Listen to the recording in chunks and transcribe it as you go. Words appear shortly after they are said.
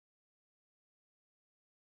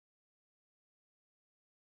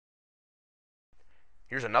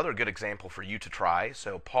Here's another good example for you to try.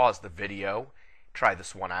 So pause the video, try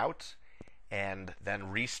this one out, and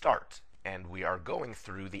then restart. And we are going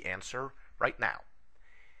through the answer right now.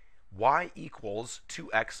 Y equals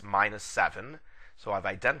 2x minus 7. So I've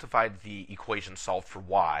identified the equation solved for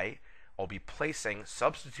y. I'll be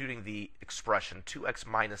substituting the expression 2x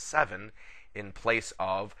minus 7 in place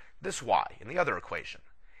of this y in the other equation.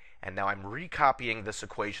 And now I'm recopying this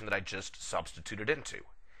equation that I just substituted into.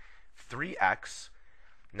 3x,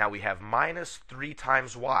 now we have minus 3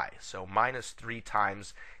 times y, so minus 3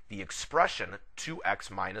 times the expression 2x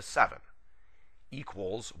minus 7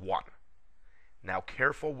 equals 1. Now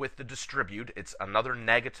careful with the distribute, it's another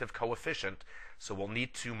negative coefficient, so we'll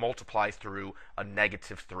need to multiply through a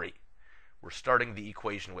negative 3. We're starting the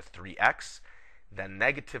equation with 3x, then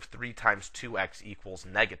negative 3 times 2x equals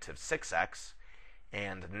negative 6x,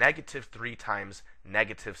 and negative 3 times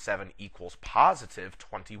negative 7 equals positive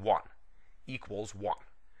 21, equals 1.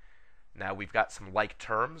 Now we've got some like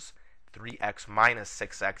terms. 3x minus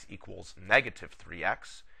 6x equals negative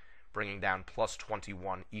 3x, bringing down plus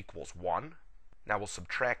 21 equals 1. Now we'll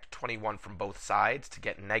subtract 21 from both sides to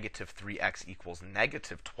get negative 3x equals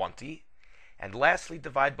negative 20. And lastly,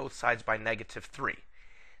 divide both sides by negative 3.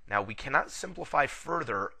 Now we cannot simplify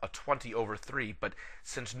further a 20 over 3, but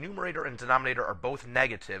since numerator and denominator are both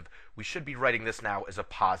negative, we should be writing this now as a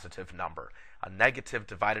positive number. A negative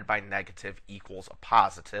divided by negative equals a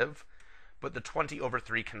positive, but the 20 over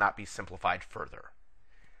 3 cannot be simplified further.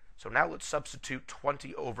 So now let's substitute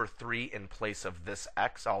 20 over 3 in place of this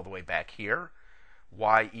x all the way back here.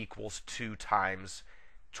 Y equals 2 times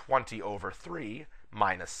 20 over 3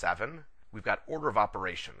 minus 7. We've got order of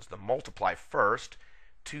operations. The multiply first.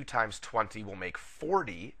 2 times 20 will make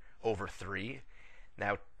 40 over 3.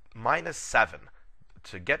 Now, minus 7.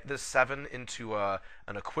 To get this 7 into an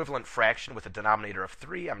equivalent fraction with a denominator of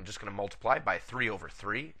 3, I'm just going to multiply by 3 over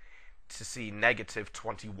 3 to see negative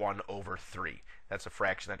 21 over 3. That's a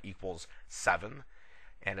fraction that equals 7.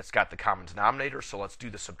 And it's got the common denominator, so let's do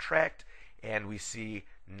the subtract. And we see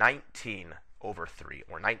 19 over 3,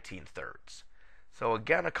 or 19 thirds. So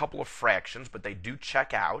again, a couple of fractions, but they do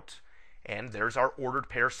check out. And there's our ordered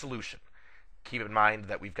pair solution. Keep in mind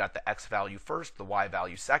that we've got the x value first, the y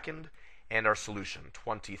value second, and our solution,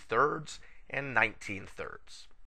 20 thirds and 19 thirds.